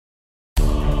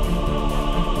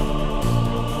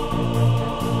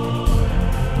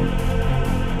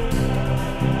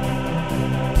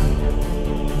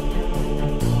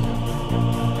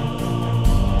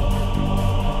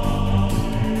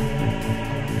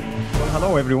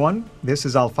Hello everyone, this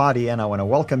is Al-Fadi and I want to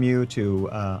welcome you to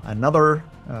another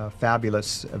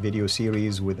fabulous video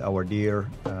series with our dear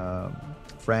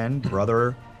friend,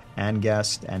 brother, and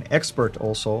guest, and expert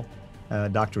also,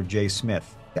 Dr. J.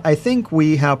 Smith. I think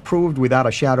we have proved without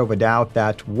a shadow of a doubt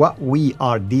that what we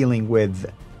are dealing with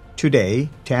today,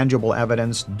 tangible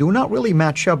evidence, do not really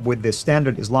match up with the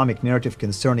standard Islamic narrative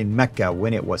concerning Mecca,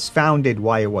 when it was founded,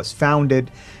 why it was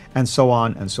founded, and so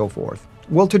on and so forth.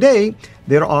 Well, today,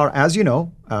 there are, as you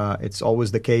know, it's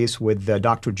always the case with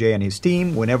Dr. J and his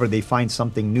team. Whenever they find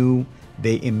something new,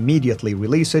 they immediately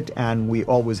release it, and we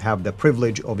always have the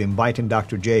privilege of inviting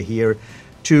Dr. J here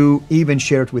to even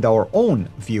share it with our own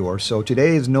viewers. So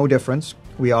today is no difference.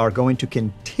 We are going to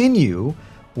continue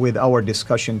with our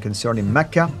discussion concerning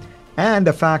Mecca and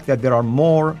the fact that there are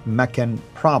more Meccan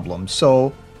problems.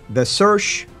 So the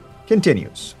search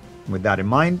continues. With that in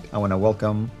mind, I want to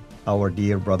welcome our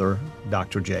dear brother,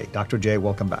 Dr. J. Dr. J,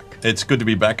 welcome back. It's good to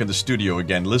be back in the studio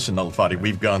again. Listen, Al-Fadi,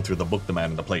 we've gone through the book, The Man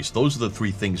and the Place. Those are the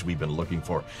three things we've been looking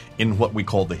for in what we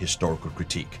call the historical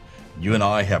critique. You and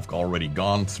I have already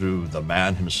gone through the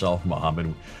man himself,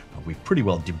 Muhammad. We've pretty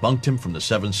well debunked him from the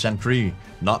 7th century,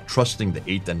 not trusting the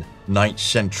 8th and 9th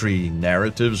century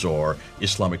narratives or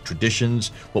Islamic traditions,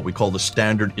 what we call the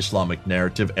Standard Islamic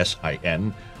Narrative,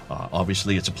 SIN.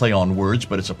 Obviously, it's a play on words,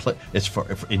 but it's for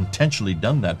intentionally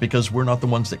done that because we're not the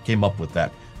ones that came up with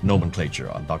that nomenclature.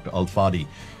 Dr. Al-Fadi,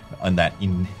 on that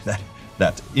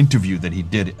interview that he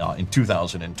did in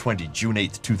 2020, June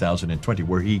 8th, 2020,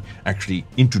 where he actually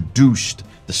introduced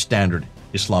the standard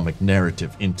Islamic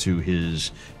narrative into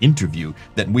his interview,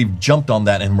 that we've jumped on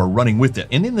that and we're running with it.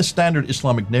 And in the standard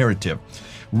Islamic narrative,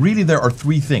 really, there are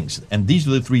three things, and these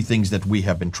are the three things that we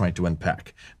have been trying to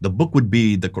unpack. The book would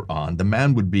be the Quran, the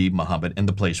man would be Muhammad, and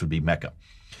the place would be Mecca.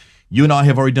 You and I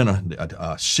have already done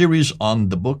a series on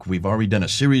the book. We've already done a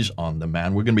series on the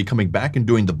man. We're going to be coming back and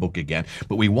doing the book again.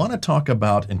 But we want to talk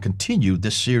about and continue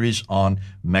this series on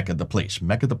Mecca, the place.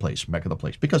 Mecca, the place. Mecca, the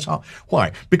place. Because how?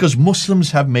 Why? Because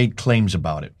Muslims have made claims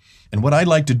about it. And what I'd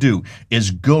like to do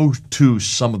is go to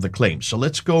some of the claims. So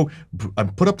let's go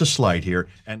and put up the slide here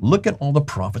and look at all the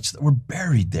prophets that were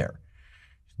buried there.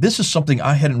 This is something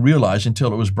I hadn't realized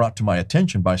until it was brought to my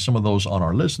attention by some of those on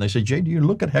our list. And they said, Jay, have you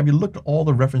looked at all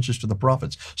the references to the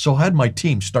prophets? So I had my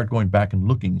team start going back and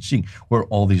looking and seeing where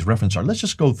all these references are. Let's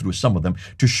just go through some of them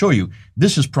to show you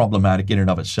this is problematic in and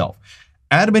of itself.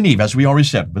 Adam and Eve, as we already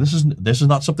said, but this is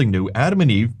not something new. Adam and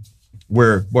Eve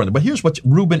were born. But here's what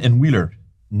Rubin and Wheeler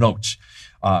notes.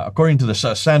 According to the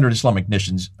Standard Islamic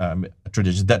traditions,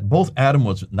 that both Adam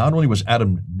not only was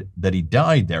Adam that he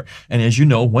died there, and as you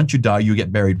know, once you die, you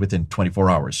get buried within 24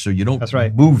 hours. So you don't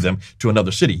move them to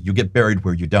another city. You get buried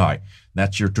where you die.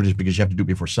 That's your tradition because you have to do it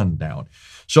before sundown.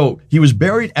 So he was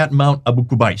buried at Mount Abu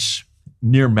Qubais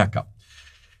near Mecca,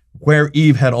 where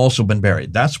Eve had also been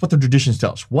buried. That's what the traditions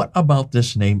tell us. What about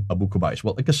this name Abu Qubais?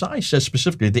 Well, Qasai says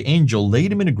specifically, the angel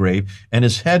laid him in a grave and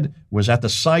his head was at the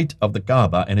site of the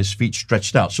Kaaba and his feet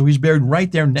stretched out. So he's buried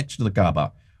right there next to the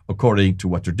Kaaba, according to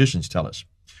what traditions tell us.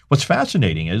 What's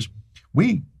fascinating is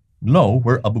we know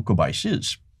where Abu Qubais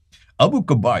is. Abu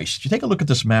Qubais, you take a look at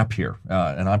this map here,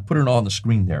 and I put it on the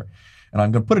screen there, and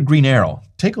I'm going to put a green arrow.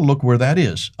 Take a look where that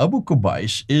is. Abu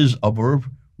Qubais is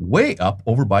way up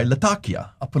over by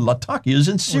Latakia. Latakia is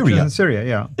in Syria. Which is in Syria,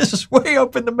 yeah. This is way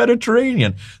up in the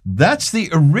Mediterranean. That's the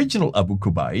original Abu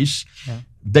Qubais. Yeah.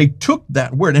 They took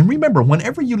that word. And remember,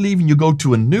 whenever you leave and you go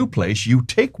to a new place, you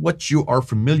take what you are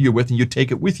familiar with and you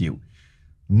take it with you.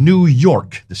 New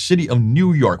York, the city of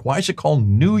New York. Why is it called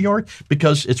New York?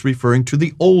 Because it's referring to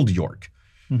the old York.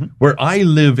 Mm-hmm. Where I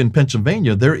live in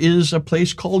Pennsylvania, there is a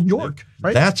place called York.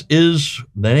 Right. That is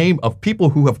the name of people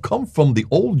who have come from the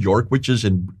old York, which is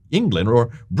in England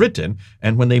or Britain.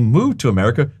 And when they moved to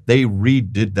America, they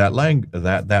redid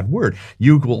that word.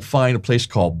 You will find a place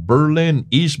called Berlin,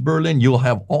 East Berlin. You'll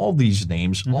have all these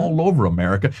names all over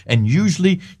America. And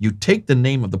usually you take the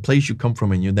name of the place you come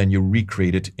from and then you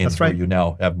recreate it in where you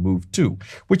now have moved to,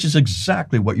 which is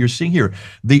exactly what you're seeing here.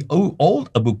 The old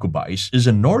Abu Qubais is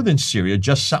in northern Syria,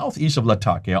 just southeast of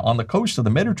Latakia on the coast of the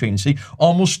Mediterranean Sea,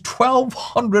 almost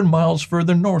 1,200 miles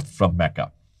further north from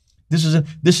Mecca. This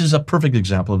is a perfect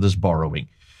example of this borrowing.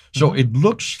 So it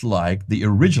looks like the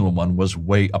original one was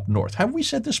way up north. Have we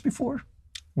said this before?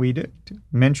 We did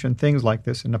mention things like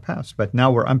this in the past, but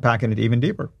now we're unpacking it even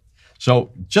deeper.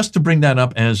 So just to bring that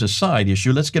up as a side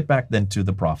issue, let's get back then to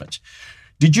the prophets.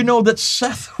 Did you know that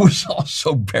Seth was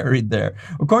also buried there?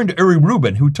 According to Uri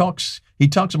Rubin, he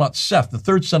talks about Seth, the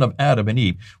third son of Adam and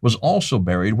Eve, was also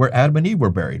buried where Adam and Eve were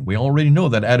buried. We already know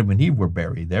that Adam and Eve were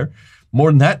buried there.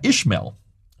 More than that, Ishmael,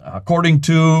 according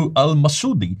to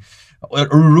Al-Masudi, Uri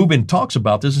Rubin talks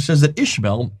about this and says that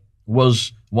Ishmael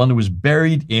was one who was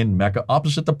buried in Mecca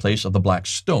opposite the place of the black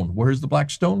stone. Where is the black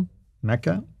stone?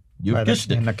 Mecca? You guessed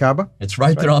it. In the Kaaba? It's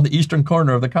right there on the eastern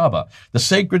corner of the Kaaba. The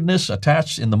sacredness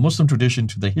attached in the Muslim tradition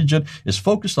to the Hijr is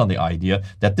focused on the idea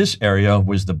that this area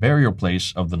was the burial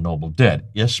place of the noble dead,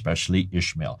 especially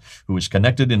Ishmael, who is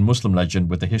connected in Muslim legend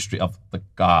with the history of the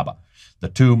Kaaba. The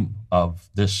tomb of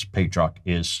this patriarch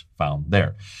is found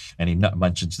there. And he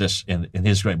mentions this in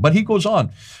his grave. But he goes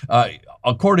on,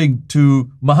 according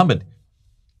to Muhammad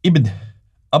ibn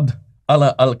Abd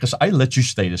Allah al-Qasai, I let you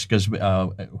say this because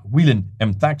Whelan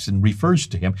M. Thaxton refers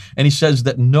to him, and he says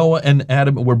that Noah and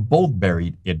Adam were both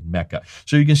buried in Mecca.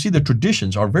 So you can see the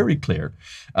traditions are very clear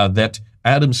that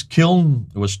Adam's kiln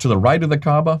was to the right of the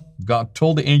Kaaba. God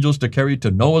told the angels to carry it to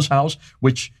Noah's house,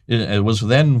 which was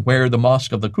then where the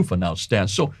Mosque of the Kufa now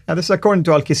stands. So this is according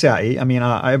to Al-Kisai. I mean,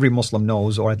 every Muslim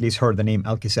knows, or at least heard the name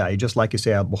Al-Kisai. Just like you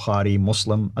say Al-Bukhari,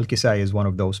 Muslim, Al-Kisai is one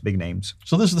of those big names.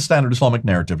 So this is the Standard Islamic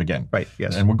Narrative again. Right,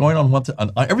 yes. And we're going on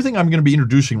everything I'm going to be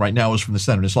introducing right now is from the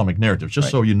Standard Islamic Narrative, just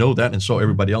so you know that, and so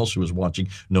everybody else who is watching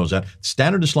knows that.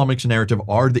 Standard Islamic Narrative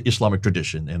are the Islamic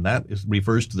tradition, and that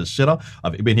refers to the Sirah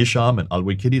of Ibn Hisham and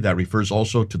Al-Waqidi. That refers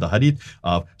also to the Hadith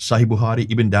of Sahih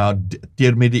Bukhari, Ibn Dawud,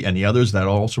 Tirmidhi, and the others. That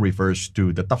also refers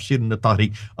to the Tafsir and the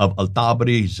Tariq of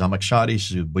Al-Tabari, Zamakhshari,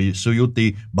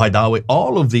 Suyuti, Baidawi.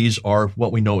 All of these are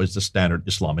what we know as the Standard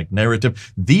Islamic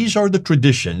Narrative. These are the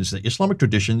traditions, the Islamic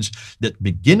traditions that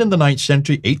begin in the 9th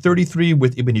century, 833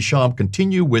 with Ibn Hisham,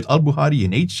 continue with Al-Bukhari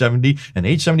in 870 and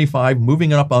 875,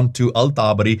 moving up onto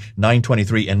Al-Tabari,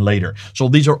 923 and later. So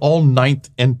these are all 9th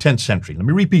and 10th century. Let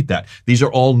me repeat that. These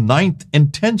are all 9th and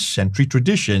 10th century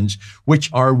traditions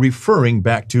which are referring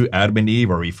back to Adam and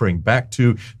Eve, or referring back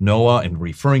to Noah, and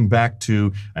referring back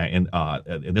to, in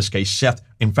this case, Seth.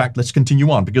 In fact, let's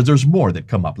continue on because there's more that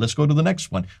come up. Let's go to the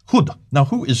next one. Hud. Now,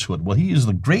 who is Hud? Well, he is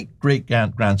the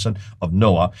great-great-grandson of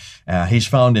Noah. He's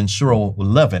found in Surah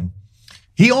 11.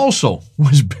 He also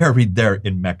was buried there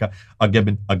in Mecca,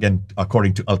 again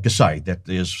according to Al-Qasai. That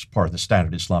is part of the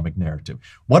Standard Islamic Narrative.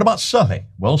 What about Salih?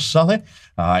 Well, Salih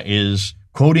is,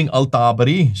 quoting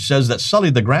Al-Tabari, says that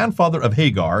Salih, the grandfather of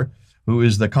Hagar, who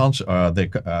is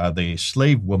the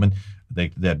slave woman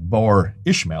that bore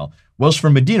Ishmael, was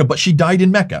from Medina, but she died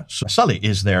in Mecca. So Salih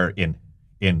is there in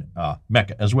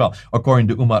Mecca as well, according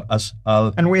to Umar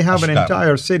al-Ashqar. And we have an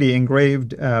entire city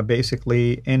engraved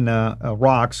basically in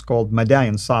rocks called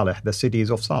Madain Salih, the cities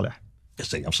of Salih. The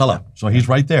city of Salih. So he's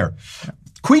right there. Yeah.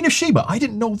 Queen of Sheba. I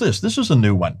didn't know this. This is a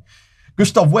new one.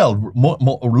 Gustav Well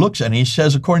looks and he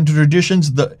says, according to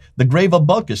traditions, the grave of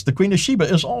Balkis, the Queen of Sheba,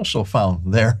 is also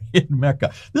found there in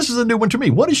Mecca. This is a new one to me.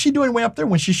 What is she doing way up there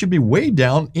when she should be way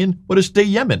down in what is today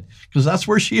Yemen? Because that's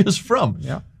where she is from.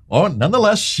 Yeah. Oh,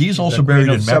 nonetheless, she's also buried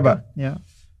in Mecca. Yeah.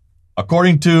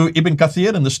 According to Ibn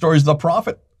Kathir and the stories of the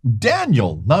Prophet,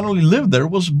 Daniel not only lived there,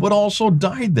 but also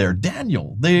died there.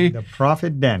 Daniel, the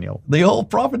prophet Daniel, the old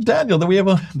prophet Daniel. That we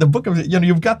have the book of,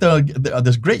 you've got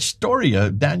this great story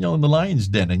of Daniel in the lion's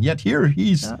den, and yet here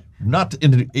he's not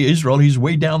in Israel. He's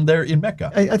way down there in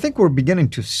Mecca. I think we're beginning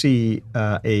to see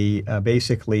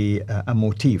basically a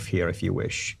motif here, if you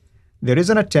wish. There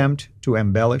is an attempt to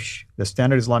embellish the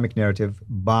Standard Islamic Narrative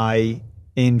by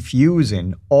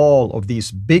infusing all of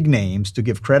these big names to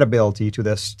give credibility to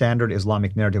the Standard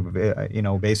Islamic Narrative,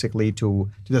 basically to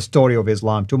the story of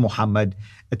Islam, to Muhammad,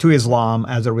 to Islam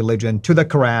as a religion, to the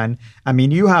Quran. I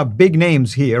mean, you have big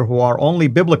names here who are only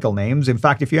biblical names. In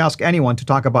fact, if you ask anyone to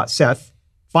talk about Seth,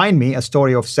 find me a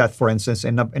story of Seth, for instance,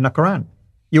 in the Quran.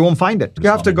 You won't find it. You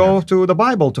have to go to the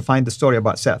Bible to find the story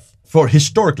about Seth. For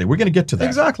historically, we're going to get to that.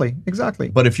 Exactly.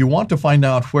 But if you want to find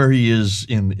out where he is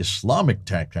in Islamic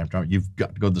time, you've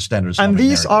got to go to the Standard Islamic Narrative.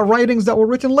 And these are writings that were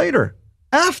written later,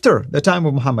 after the time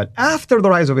of Muhammad, after the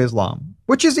rise of Islam,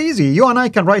 which is easy. You and I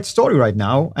can write story right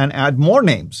now and add more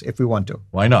names if we want to.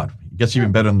 Why not? It gets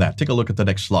even better than that. Take a look at the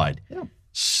next slide. Yeah.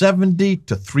 70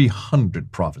 to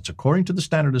 300 prophets, according to the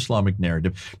Standard Islamic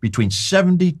Narrative, between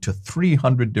 70 to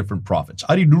 300 different prophets.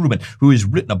 Uri Rubin, who has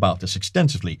written about this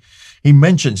extensively, he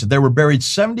mentions that there were buried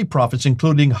 70 prophets,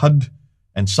 including Hud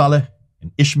and Salih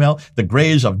and Ishmael. The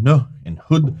graves of Nuh and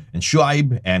Hud and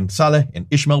Shu'aib and Salih and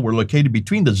Ishmael were located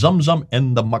between the Zamzam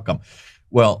and the Maqam.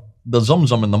 Well, the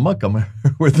Zamzam and the Maqam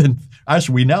are within, as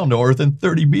we now know, are within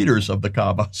 30 meters of the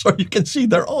Kaaba. So you can see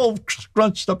they're all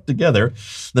scrunched up together.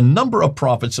 The number of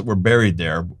prophets that were buried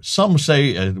there, some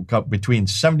say between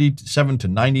 77 to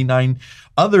 99.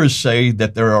 Others say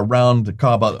that they're around the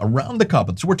Kaaba.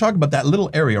 So we're talking about that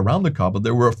little area around the Kaaba.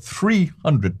 There were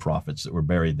 300 prophets that were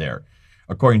buried there,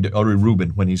 according to Uri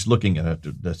Rubin when he's looking at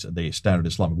the Standard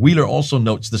Islamic. Wheeler also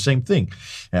notes the same thing.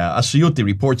 As-Suyuti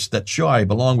reports that Shuaib,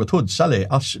 along with Hud, Salih,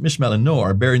 Ishmael, and Noah,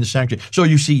 are buried in the sanctuary. So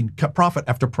you see prophet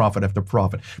after prophet after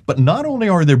prophet. But not only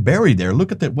are they buried there,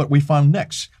 look at what we found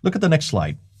next. Look at the next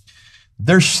slide.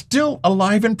 They're still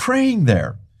alive and praying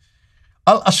there.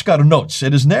 Al-Ashkar notes,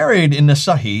 it is narrated in the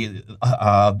Sahih,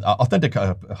 authentic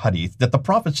hadith, that the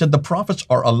Prophet said the prophets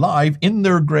are alive in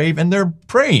their grave and they're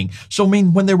praying. So, I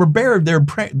mean, when they were buried,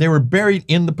 they were buried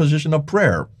in the position of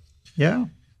prayer. Yeah.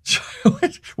 So,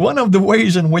 one of the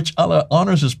ways in which Allah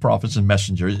honors His prophets and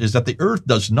messengers is that the earth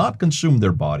does not consume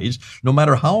their bodies. No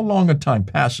matter how long a time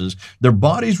passes, their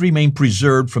bodies remain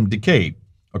preserved from decay,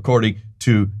 according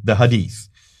to the hadith.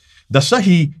 The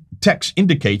Sahih text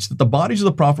indicates that the bodies of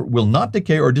the Prophet will not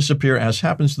decay or disappear as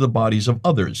happens to the bodies of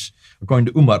others, according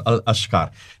to Umar al-Ashkar.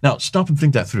 Now, stop and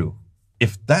think that through.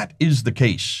 If that is the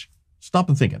case, stop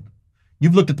and think it.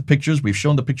 You've looked at the pictures. We've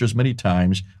shown the pictures many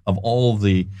times of all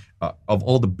the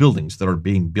buildings that are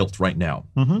being built right now.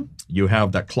 Mm-hmm. You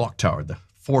have that clock tower, the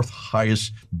fourth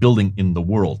highest building in the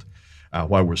world,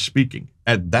 while we're speaking.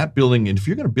 At that building, and if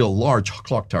you're going to build large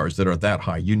clock towers that are that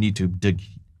high, you need to dig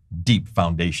deep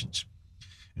foundations.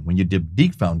 And when you dig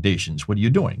deep foundations, what are you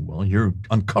doing? Well, you're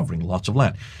uncovering lots of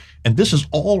land. And this is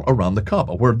all around the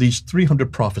Kaaba, where these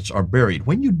 300 prophets are buried.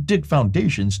 When you dig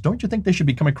foundations, don't you think they should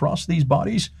be coming across these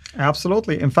bodies?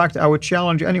 Absolutely. In fact, I would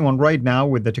challenge anyone right now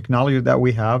with the technology that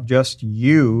we have, just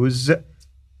use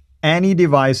any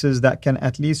devices that can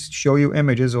at least show you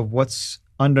images of what's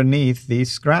underneath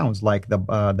these grounds, like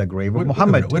the grave of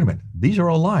Muhammad. Wait a minute. These are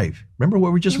alive. Remember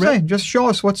what we just read? Just show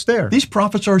us what's there. These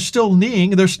prophets are still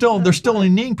kneeling. They're still in a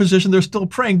kneeling position. They're still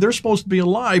praying. They're supposed to be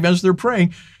alive as they're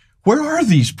praying. Where are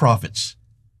these prophets?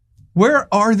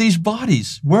 Where are these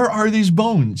bodies? Where are these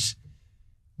bones?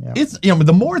 Yeah. It's,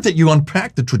 the more that you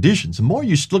unpack the traditions, the more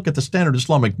you look at the Standard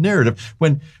Islamic Narrative.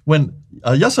 When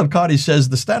Yasser Qadi says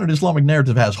the Standard Islamic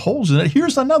Narrative has holes in it,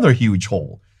 here's another huge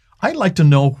hole. I'd like to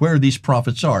know where these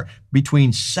prophets are,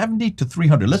 between 70 to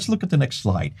 300. Let's look at the next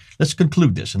slide. Let's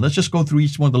conclude this, and let's just go through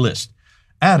each one of the list.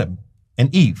 Adam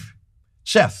and Eve,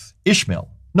 Seth, Ishmael,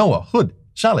 Noah, Hud,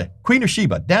 Salih, Queen of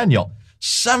Sheba, Daniel,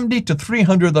 70 to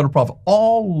 300 that are prophets,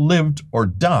 all lived or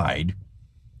died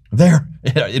there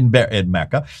in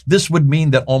Mecca. This would mean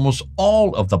that almost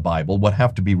all of the Bible would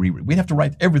have to be rewritten. We'd have to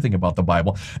write everything about the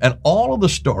Bible, and all of the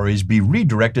stories be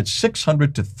redirected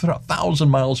 600 to 1,000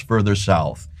 miles further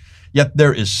south. Yet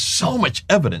there is so much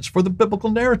evidence for the biblical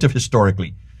narrative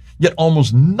historically, yet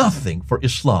almost nothing for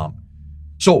Islam.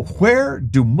 So where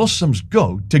do Muslims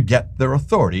go to get their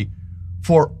authority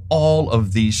for all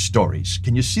of these stories?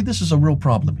 Can you see this is a real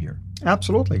problem here?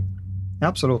 Absolutely.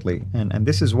 Absolutely. And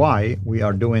this is why we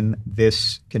are doing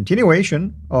this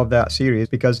continuation of that series,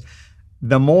 because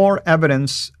the more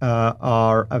evidence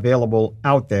are available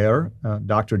out there,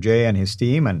 Dr. J and his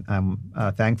team, and I'm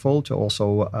thankful to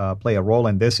also play a role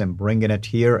in this and bringing it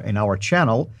here in our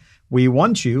channel. We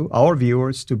want you, our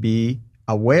viewers, to be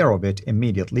aware of it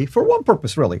immediately for one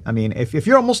purpose, really. I mean, if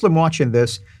you're a Muslim watching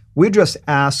this, we're just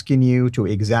asking you to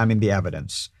examine the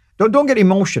evidence. Don't get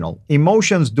emotional.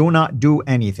 Emotions do not do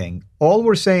anything. All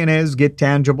we're saying is get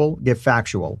tangible, get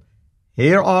factual.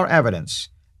 Here are evidence.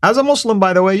 As a Muslim,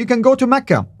 by the way, you can go to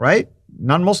Mecca, right?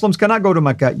 Non-Muslims cannot go to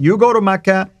Mecca. You go to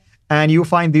Mecca and you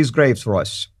find these graves for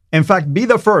us. In fact, be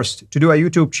the first to do a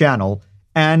YouTube channel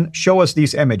and show us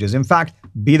these images. In fact,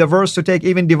 be the first to take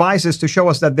even devices to show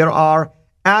us that there are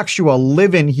actual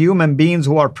living human beings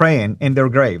who are praying in their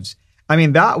graves. I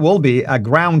mean, that will be a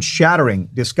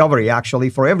ground-shattering discovery, actually,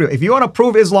 for everyone. If you want to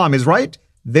prove Islam is right,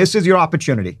 this is your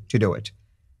opportunity to do it.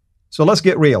 So let's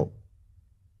get real.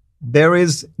 There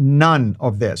is none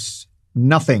of this,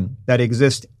 nothing that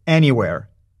exists anywhere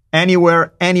in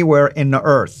the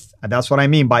earth. And that's what I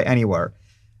mean by anywhere.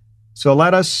 So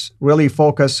let us really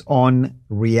focus on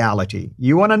reality.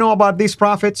 You want to know about these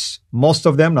prophets? Most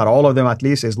of them, not all of them at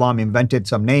least, Islam invented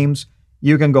some names.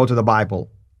 You can go to the Bible.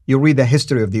 You read the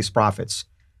history of these prophets.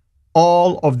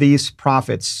 All of these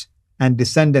prophets and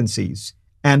descendancies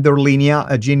and their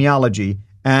genealogy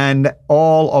and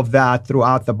all of that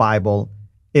throughout the Bible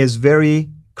is very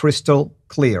crystal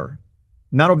clear.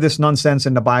 None of this nonsense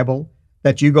in the Bible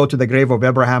that you go to the grave of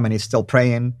Abraham and he's still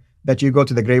praying, that you go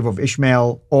to the grave of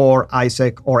Ishmael or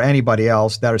Isaac or anybody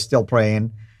else that is still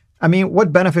praying. I mean,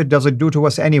 what benefit does it do to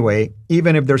us anyway,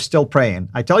 even if they're still praying?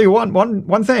 I tell you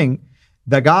one thing,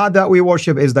 the God that we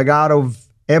worship is the God of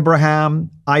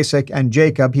Abraham, Isaac, and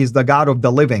Jacob. He's the God of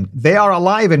the living. They are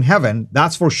alive in heaven,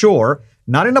 that's for sure,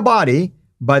 not in the body,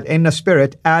 but in the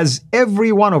spirit, as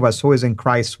every one of us who is in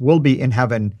Christ will be in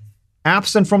heaven,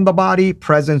 absent from the body,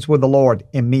 presence with the Lord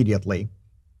immediately.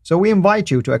 So we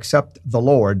invite you to accept the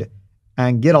Lord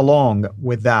and get along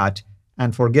with that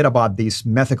and forget about these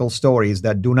mythical stories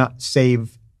that do not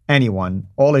save anyone.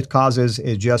 All it causes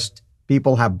is just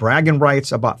people have bragging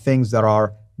rights about things that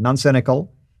are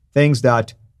nonsensical, things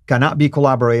that cannot be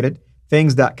collaborated,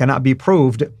 things that cannot be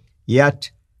proved,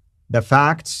 yet the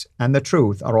facts and the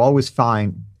truth are always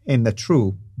found in the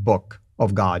true book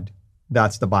of God.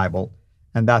 That's the Bible.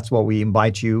 And that's what we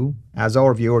invite you, as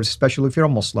our viewers, especially if you're a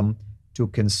Muslim, to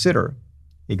consider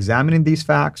examining these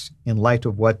facts in light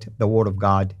of what the Word of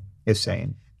God is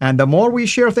saying. And the more we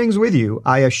share things with you,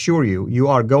 I assure you, you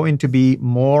are going to be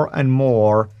more and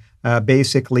more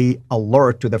basically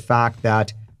alert to the fact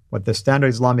that what the Standard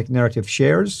Islamic Narrative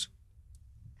shares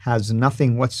has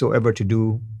nothing whatsoever to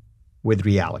do with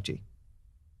reality.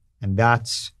 And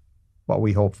that's what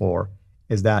we hope for,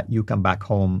 is that you come back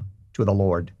home to the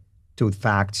Lord, to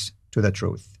facts, to the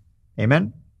truth.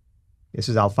 Amen? This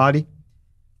is Al-Fadi,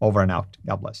 over and out.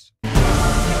 God bless.